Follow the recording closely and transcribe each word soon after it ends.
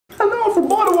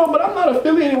Baltimore, but I'm not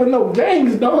affiliated with no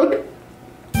gangs, dog.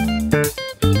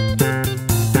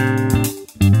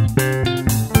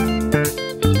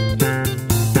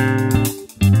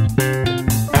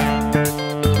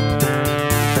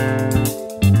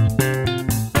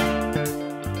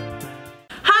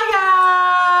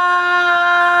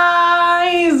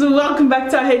 Back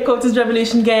to our headquarters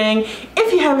Revolution gang.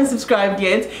 If you haven't subscribed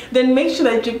yet, then make sure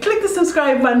that you click the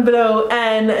subscribe button below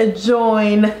and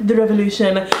join the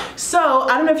revolution. So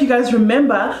I don't know if you guys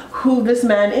remember who this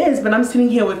man is, but I'm sitting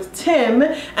here with Tim,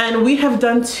 and we have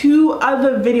done 2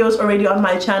 other videos already on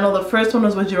my channel. The first one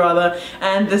was Would You Rather,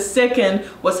 and the second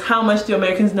was How Much Do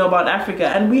Americans Know About Africa.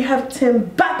 And we have Tim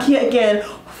back here again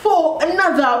for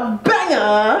another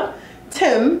banger.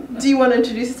 Tim, do you want to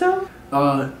introduce yourself?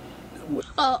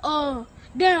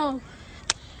 Damn.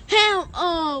 Hell,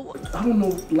 I don't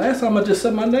know. Last time I just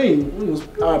said my name. It was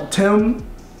Tim,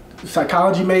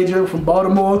 psychology major from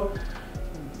Baltimore.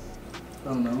 I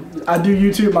don't know. I do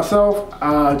YouTube myself.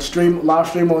 Live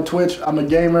stream on Twitch. I'm a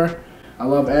gamer. I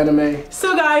love anime.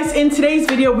 So guys, in today's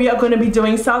video, we are going to be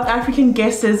doing South African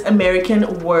guesses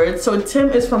American words. So Tim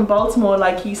is from Baltimore,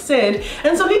 like he said,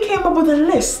 and so he came up with a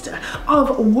list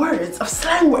of words, of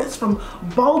slang words from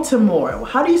Baltimore.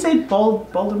 How do you say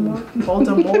Baltimore?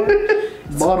 Baltimore?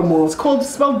 Baltimore. It's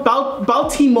spelled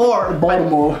Baltimore.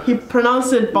 Baltimore. He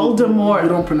pronounced it Baltimore. You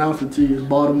don't pronounce it T, it's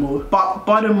Baltimore.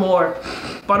 Baltimore.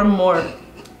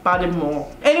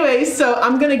 Anyway, so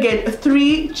I'm gonna get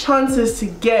 3 chances to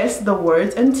guess the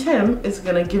words, and Tim is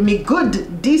gonna give me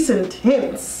good, decent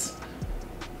hints.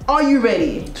 Are you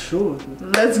ready? Sure.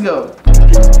 Let's go.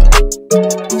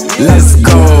 Let's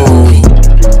go.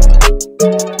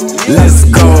 Let's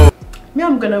go. Me,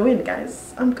 I'm gonna win,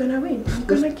 guys. I'm gonna win. I'm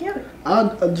gonna get it.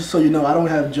 Just so you know, I don't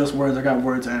have just words. I got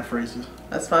words and phrases.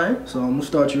 That's fine. So I'm gonna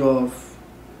start you off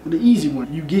with the easy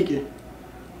one. You geeking.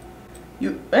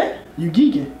 You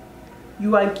geeking.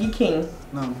 You are geeking.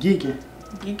 No, geeking.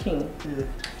 Geeking. Yeah.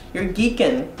 You're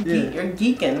geeking. Yeah. You're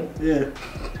geeking. Yeah.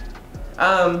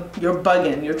 You're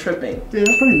bugging. You're tripping. Yeah,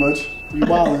 pretty much. You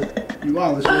wildin'. You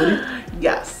wildin', shorty.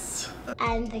 Yes.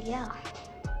 I'm the girl.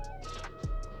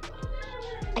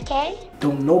 Okay?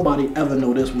 Don't nobody ever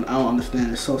know this one. I don't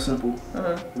understand. It's so simple.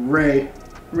 Ray.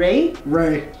 Ray?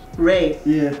 Ray. Ray.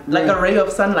 Yeah. Like a ray of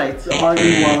sunlight.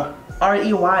 R-E-Y.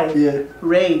 R-E-Y. Yeah.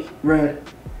 Ray. Ray.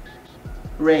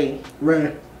 Ray.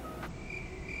 Ray.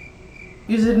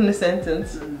 Use it in a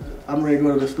sentence. I'm ready to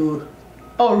go to the store.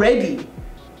 Oh, ready.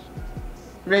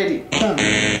 Ready.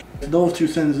 Those 2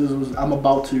 sentences was I'm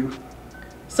about to.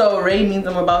 So Ray means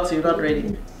I'm about to, not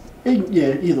ready.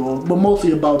 Yeah, either or, but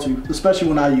mostly about to, especially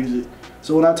when I use it.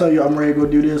 So when I tell you I'm ready to go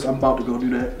do this, I'm about to go do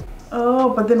that. Oh,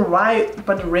 but then why?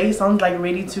 But Ray sounds like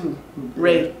ready to.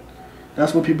 Ray.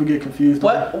 That's what people get confused.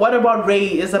 What about Ray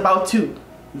is about to?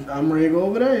 I'm ready to go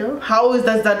over there, yo. How does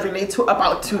that relate to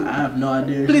about to? I have no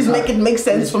idea. Please make it make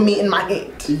sense for me in my head.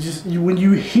 It's just when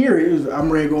you hear it, I'm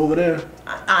ready to go over there.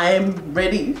 I am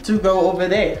ready to go over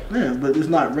there. Yeah, but it's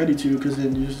not ready to, because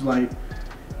then you just like,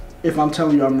 if I'm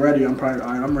telling you I'm ready, I'm probably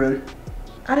alright. I'm ready.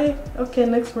 Okay,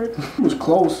 next word. It was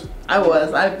close.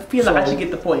 I feel like I should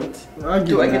get the point. I'll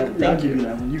give you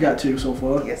that one. You got 2 so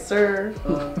far. Yes, sir.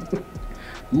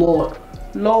 Law.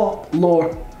 Law.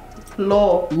 Lore.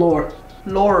 Law. Lore.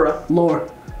 Lore. Lore.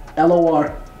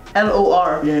 L-O-R.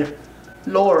 L-O-R. Yeah.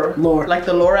 Lore. Lore. Like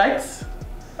the Lorax?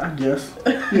 I guess.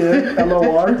 Yeah.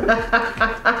 L-O-R.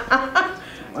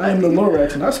 I am the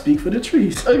Lorax and I speak for the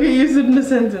trees. Okay, use it in a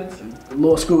sentence.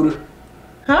 Lord Scooter.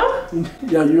 Huh?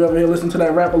 Yeah, you ever listen to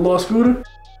that rapper Lord Scooter?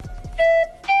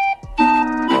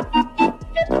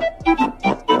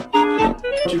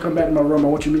 Once you come back to my room, I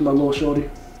want you to meet my little shorty.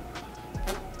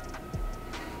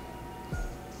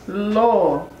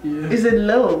 Law. Yeah. Is it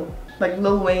Lil? Like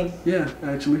Lil Wayne? Yeah,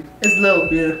 actually. It's Lil.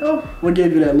 Yeah. Oh. What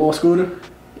gave you that, Lord Scooter?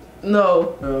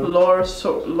 No. Lord. What's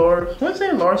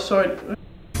that? Lord Short.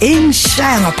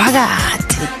 Inshallah,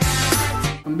 pagati.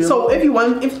 So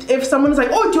if someone's like,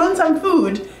 oh, do you want some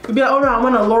food? You'd be like, oh no, I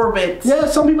want a little bit. Yeah,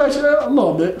 some people actually a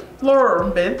little bit. Little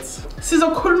bit.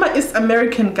 Sizo Kulma is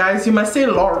American, guys. You must say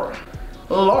lor.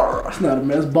 Lor. It's not a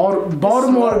mess.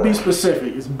 Baltimore to be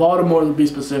specific. It's Baltimore to be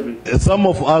specific. Some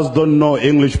of us don't know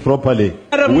English properly.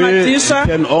 We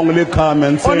can only come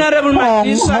and say, Honorable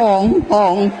hong,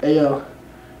 hong. Hey yo,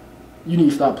 you need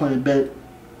to stop playing bet.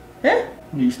 Eh?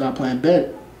 You need to stop playing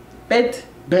bet. Bet.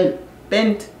 Bent.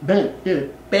 Bent. Bent, yeah.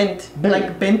 Bent. Bent.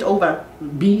 Like bent over.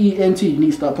 B-E-N-T. You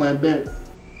need to stop playing bent.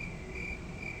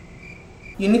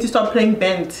 You need to stop playing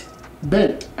bent.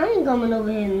 Bent. I ain't coming over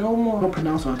here no more. Don't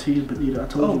pronounce our T's, Benitta. I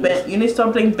told you. Oh, bent. You need to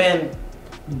stop playing bent.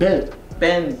 Bent.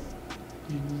 Bent.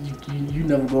 You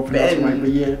never go pronounce it right, but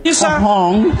yeah.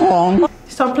 Hong, hong.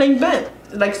 Stop playing bent.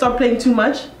 Like stop playing too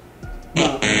much.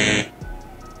 No.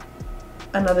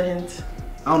 Another hint.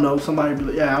 I don't know. Somebody be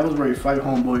like, yeah, I was ready to fight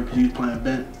homeboy because he was playing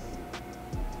bent.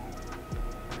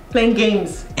 Playing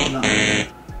games. No.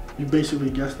 You basically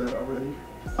guessed that already.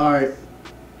 All right.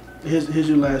 Here's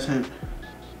your last hint.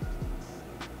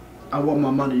 I want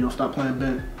my money. You'll stop playing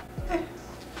bent.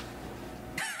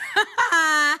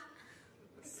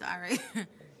 Sorry.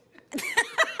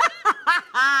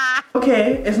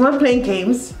 Okay, it's not playing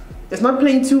games. It's not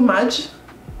playing too much.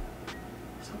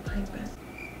 It's not playing bent.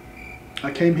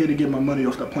 I came here to get my money.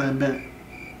 You'll stop playing bent.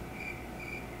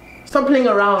 Stop playing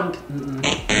around.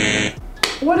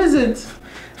 What is it?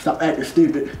 Stop acting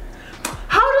stupid.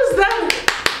 How does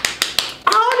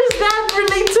that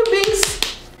relate to being?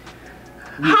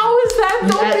 How is that?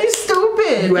 Don't be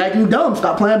stupid. You acting dumb.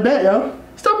 Stop playing bent, yo.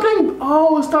 Stop playing.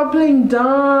 Oh, stop playing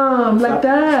dumb like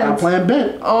that. Stop playing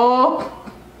bent. Oh.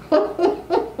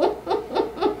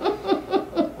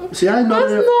 See, I know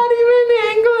That's that. not even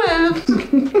English.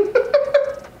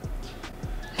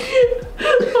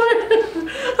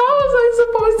 How was I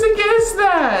supposed to guess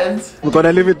that? We're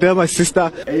gonna leave it there, my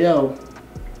sister. Hey, yo.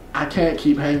 I can't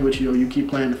keep hanging with you. You keep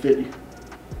playing the 50.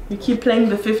 You keep playing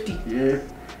the 50. Yeah.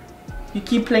 You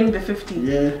keep playing the 50.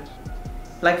 Yeah.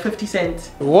 Like 50 cents.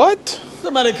 What?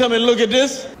 Somebody come and look at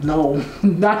this. No,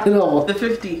 not at all. The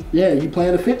 50. Yeah, you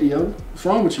playing the 50, yo. What's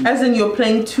wrong with you? As in you're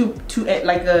playing two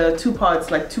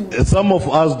parts, like two. Some of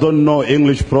us don't know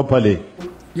English properly.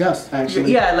 Yes,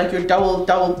 actually. Yeah, like you're double.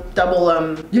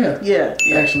 Yeah. Yeah.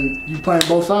 Actually, you playing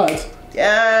both sides.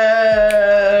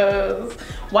 Yes.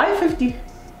 Why 50?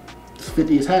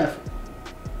 50 is half.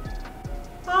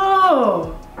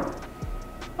 Oh.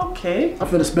 Okay. I'm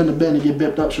finna spin the bend and get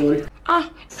bipped up, shorty.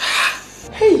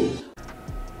 Hey.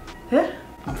 Yeah.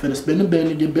 I'm finna spin the bend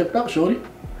and get bipped up, shorty.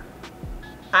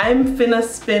 I'm finna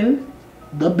spin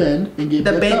The bend and get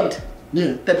the bipped bend. up.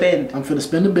 Yeah. The bend. I'm finna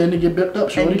spin the bend and get bipped up,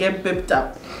 shorty. And get bipped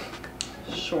up.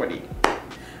 Shorty.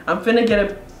 I'm finna get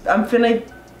a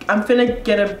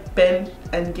bend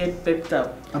and get bipped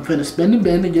up. I'm finna spin the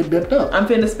bend and get bipped up. I'm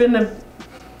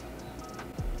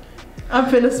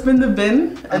finna spin the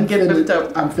bend and get bipped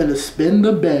up. I'm finna spin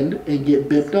the bend and get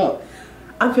bipped up.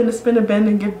 I'm finna spin a bend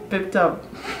and get bipped up.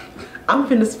 I'm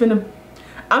finna spin a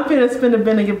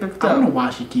bend and get bipped I don't know up. why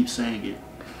she keeps saying it.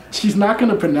 She's not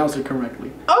gonna pronounce it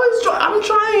correctly. I'm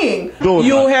trying.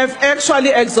 You have actually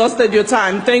exhausted your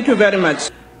time. Thank you very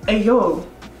much. Hey yo.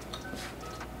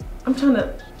 I'm trying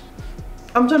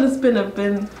to spin a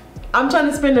bend. I'm trying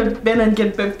to spin a bend and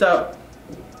get bipped up.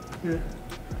 Yeah.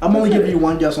 I'm only giving you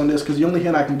one guess on this because the only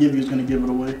hint I can give you is gonna give it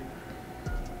away.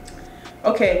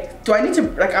 Okay, do I need to,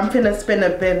 like, I'm finna spin a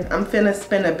bend. I'm finna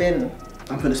spin a bend.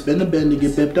 I'm finna spin the bend and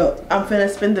get bipped up. I'm finna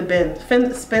spin the bend.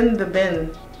 Spin the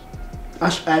bend.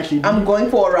 Actually, I'm going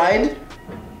for a ride.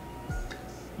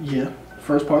 yeah,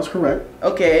 first part's correct.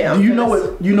 Okay. Do you know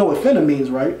what finna means,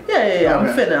 right? Yeah. Okay. I'm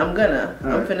Alright.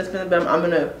 finna spin the bend. I'm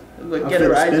gonna I'm get a finna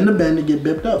ride. spin the bend and get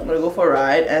bipped up. I'm gonna go for a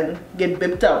ride and get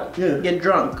bipped up. Yeah. Get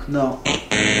drunk. No.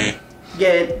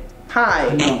 Get high.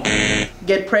 No.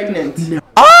 Get pregnant. No.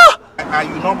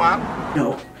 You know, man.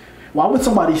 No. Why would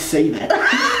somebody say that?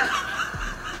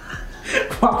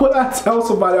 Why would I tell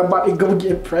somebody I'm about to go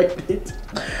get pregnant?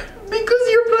 Because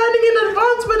you're planning in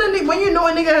advance when you know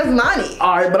a nigga has money.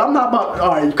 Alright, but I'm not about.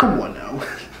 Alright, come on now.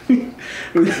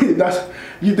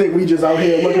 You think we just out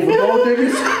here looking for gold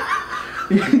diggers?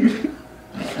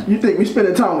 You think we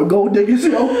spending time with gold diggers,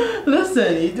 yo?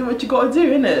 Listen, you do what you gotta do,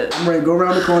 innit? I'm ready to go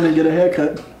around the corner and get a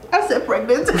haircut. I said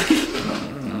pregnant.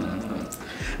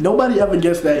 Nobody ever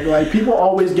gets that. Like, people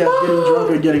always guess getting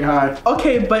drunk or getting high.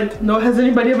 Okay, but no, has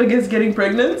anybody ever guessed getting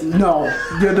pregnant? No,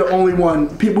 you're the only one.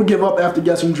 People give up after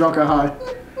guessing drunk or high.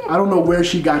 I don't know where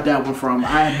she got that one from.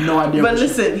 I have no idea. But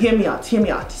listen, hear me out.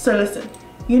 So listen,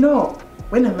 you know,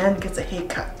 when a man gets a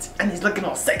haircut and he's looking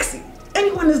all sexy,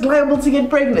 anyone is liable to get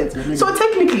pregnant. So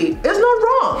technically, it's not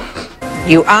wrong.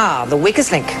 You are the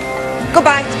weakest link.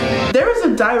 Goodbye. There is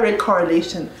a direct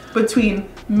correlation between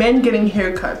men getting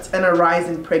haircuts and a rise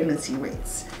in pregnancy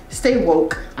rates. Stay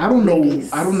woke. I don't know. ladies.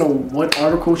 I don't know what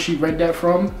article she read that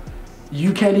from.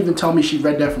 You can't even tell me she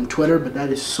read that from Twitter, but that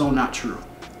is so not true.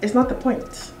 It's not the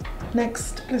point.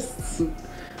 Next, please.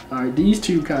 All right, these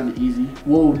two kind of easy.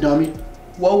 Whoa, dummy.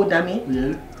 Whoa, dummy.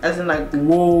 Yeah. As in like,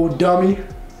 Whoa, dummy.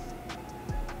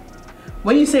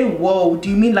 when you say whoa, do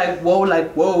you mean like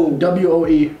whoa,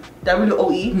 W-O-E.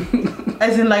 W-O-E?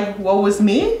 As in like, woe is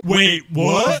me? Wait,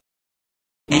 what?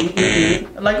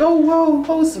 Like, oh,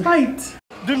 whoa, spite.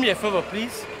 Do me a favor,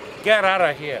 please. Get out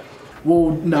of here.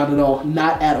 Whoa, not at all.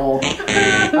 Not at all.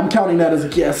 I'm counting that as a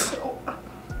guess.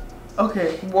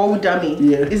 Okay. Whoa, dummy.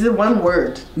 Yeah. Is it one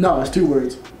word? No, it's 2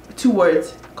 words. 2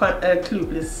 words. Clue,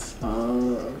 please.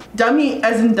 Dummy,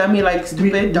 as in dummy, like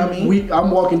stupid dummy.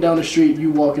 I'm walking down the street.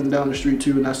 You walking down the street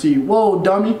too, and I see you. Whoa,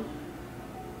 dummy.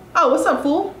 Oh, what's up,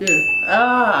 fool?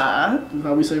 Yeah. That's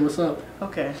how we say what's up.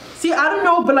 Okay. See, I don't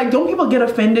know, but like, don't people get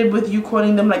offended with you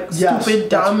calling them like stupid,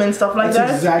 dumb, and stuff like that?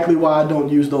 That's exactly why I don't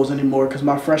use those anymore. Because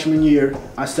my freshman year,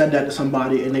 I said that to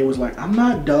somebody, and they was like, "I'm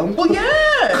not dumb." Well,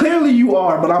 yeah. Clearly you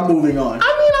are, but I'm moving on.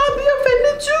 I mean, I'd be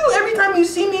offended too. Every time you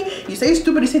see me, you say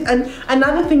stupid. You say, and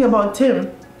another thing about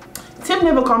Tim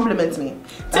never compliments me.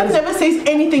 Tim never says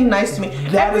anything nice to me.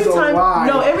 Every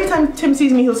time Tim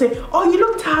sees me, he'll say, "Oh, you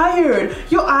look tired.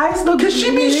 Your eyes look." Cause she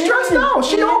be stressed out.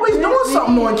 She always doing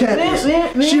something on campus.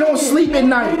 She don't sleep at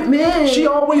night. She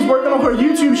always working on her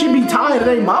YouTube. She be tired. It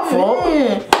ain't my fault.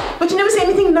 But you never say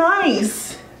anything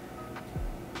nice.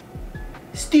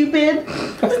 Stupid.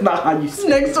 That's not how you say.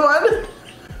 Next one.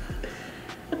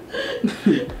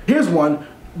 Here's one.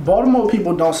 Baltimore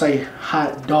people don't say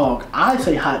hot dog. I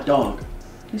say hot dog.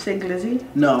 You say glizzy?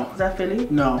 No. Is that Philly?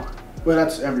 No. Well,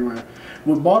 that's everywhere.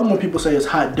 What Baltimore people say is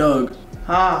hot dog.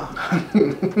 Ah.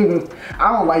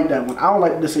 I don't like that one. I don't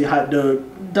like to say hot dog.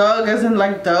 Doug as in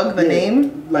like Doug, the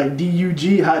name? Like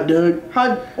D-U-G, hot dog.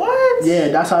 What? Yeah,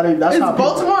 that's how Is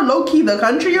Baltimore low-key the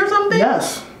country or something?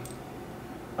 Yes.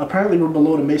 Apparently we're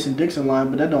below the Mason-Dixon line,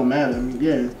 but that don't matter. I mean,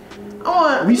 yeah.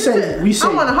 We say I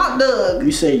want a hot dog.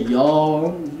 We say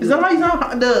y'all. Is that how you say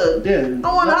hot dog? Yeah.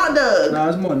 I want a hot dog. Nah,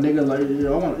 it's more nigga like, I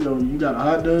want, you got a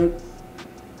hot dog?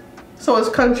 So it's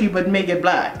country, but make it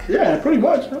black. Yeah, pretty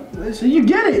much. So you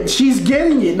get it. She's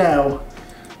getting it now.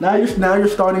 Now you're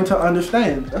starting to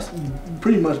understand. That's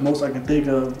pretty much most I can think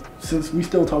of. Since we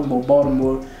still talking about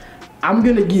Baltimore, I'm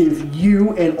gonna give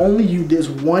you and only you this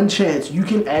one chance. You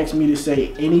can ask me to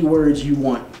say any words you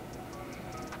want.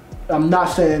 I'm not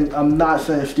saying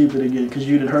stupid again because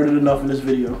you done heard it enough in this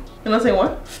video. You're not saying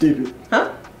what? Stupid.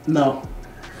 Huh? No.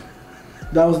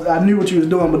 I knew what you was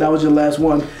doing, but that was your last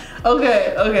one.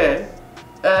 Okay.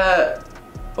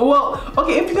 Well,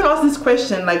 okay. If you can ask this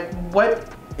question, like, what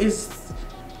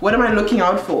am I looking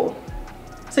out for?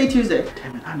 Say Tuesday.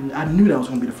 Damn it! I knew that was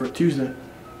gonna be the first Tuesday.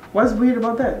 What's weird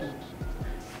about that?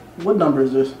 What number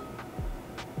is this?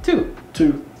 2.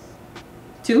 2.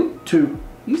 2? 2.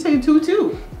 You say 2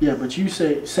 too. Yeah, but you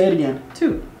say it again.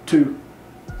 2. 2.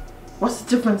 What's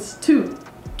the difference? 2.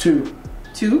 2.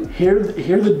 2? Hear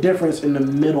the difference in the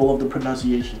middle of the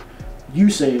pronunciation. You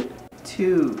say it.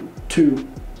 2. 2.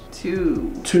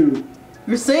 2. 2.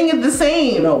 You're saying it the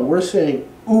same. No, we're saying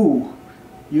ooh.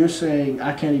 You're saying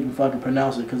I can't even fucking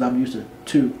pronounce it because I'm used to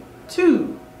 2.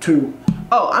 2. 2.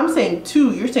 Oh, I'm saying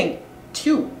 2. You're saying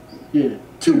 2. Yeah.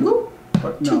 2.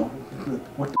 Or 2. No.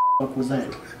 What the fuck was that?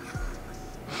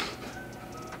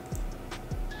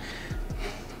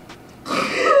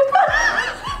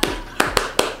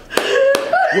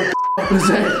 What the fuck was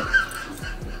that?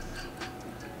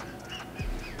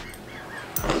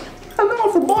 I know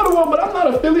I'm from Baltimore, but I'm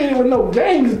not affiliated with no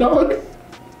gangs, dog.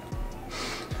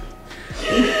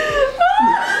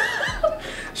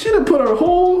 She done put her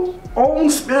whole own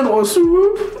spin on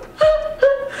Swoop.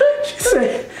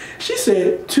 She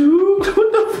said 2. What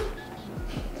the?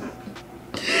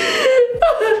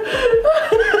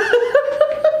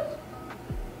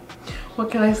 What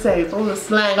can I say? It's all the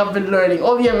slang I've been learning,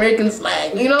 all the American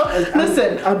slang, you know?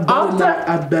 Listen,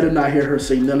 I better not hear her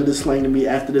say none of this slang to me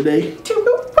after the day.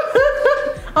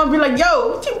 I'll be like,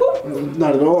 yo,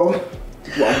 not at all.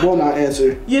 Well, I will not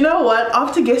answer. You know what?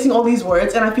 After guessing all these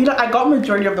words, and I feel like I got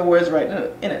majority of the words right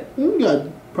in it. You got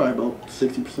probably about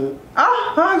 60%.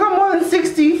 I got more than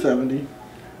 60. 70.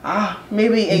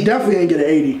 Maybe 80. You definitely ain't get an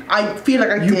 80. I feel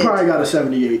like I did. You probably got a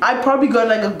 78. I probably got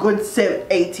like a good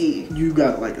 80. You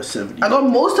got like a 70. I got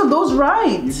most of those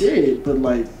right. You did, but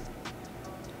like...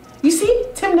 You see?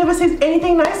 Tim never says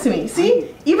anything nice to me.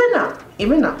 See? Even now.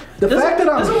 The fact that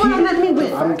I'm here, let me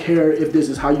win. I don't care if this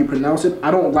is how you pronounce it. I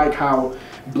don't like how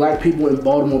black people and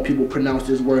Baltimore people pronounce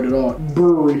this word at all.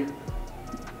 Brewery.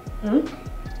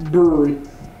 Brewery.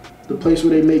 The place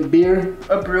where they make beer.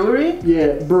 A brewery?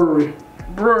 Yeah, brewery.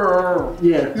 Brr.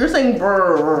 Yeah. You're saying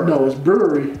brr. No, it's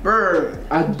brewery. Brr.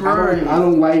 I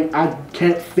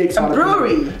can't fix how a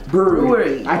brewery.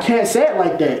 Brewery. I can't say it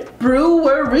like that.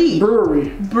 Brewery. Brewery.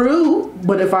 Brew.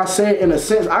 But if I say it in a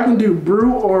sense, I can do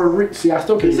brew or re. See, I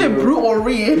still can't. You said brew or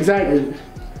re. Exactly.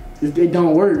 It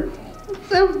don't work. You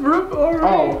said brew or re.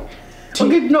 Oh.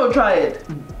 Okay, no, try it.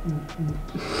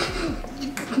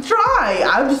 Try.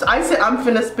 I said I'm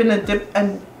finna spin a dip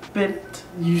and bit.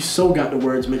 You so got the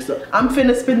words mixed up. I'm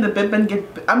finna spin the bip and get.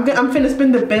 I'm finna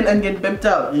spin the bin and get bipped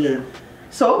out. Yeah.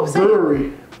 So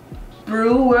brewery.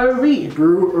 Brewery.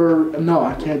 No,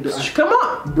 I can't do it. Come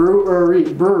on. Brewery.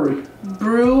 Brewer.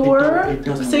 It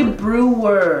doesn't say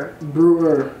work.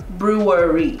 brewer.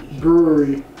 Brewery.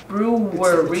 Brewery.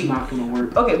 It's not gonna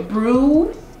work. Okay,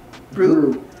 brew.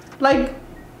 Like,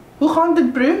 hoe gaan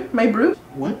dit brew? My brew?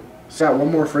 What? So I got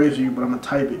one more phrase for you, but I'm gonna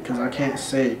type it because I can't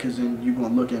say it because then you're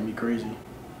gonna look at me crazy.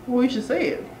 Well, you should say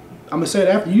it. I'm gonna say it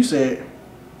after you say it.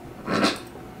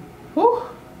 Whew.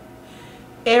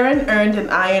 Aaron earned an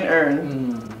iron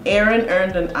urn. Aaron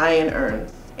earned an iron urn.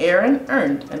 Aaron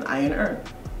earned an iron urn.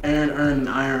 Aaron earned an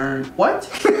iron urn. What?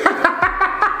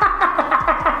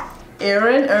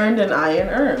 Aaron earned an iron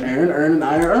urn. Aaron earned an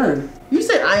iron urn. You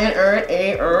said iron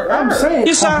urn, I'm saying.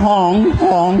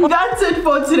 That's it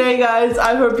for today, guys.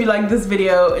 I hope you liked this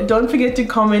video. Don't forget to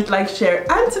comment, like, share,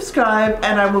 and subscribe.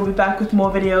 And I will be back with more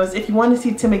videos. If you want to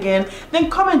see Tim again, then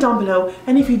comment down below.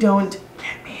 And if you don't,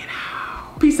 let me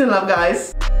know. Peace and love,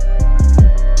 guys.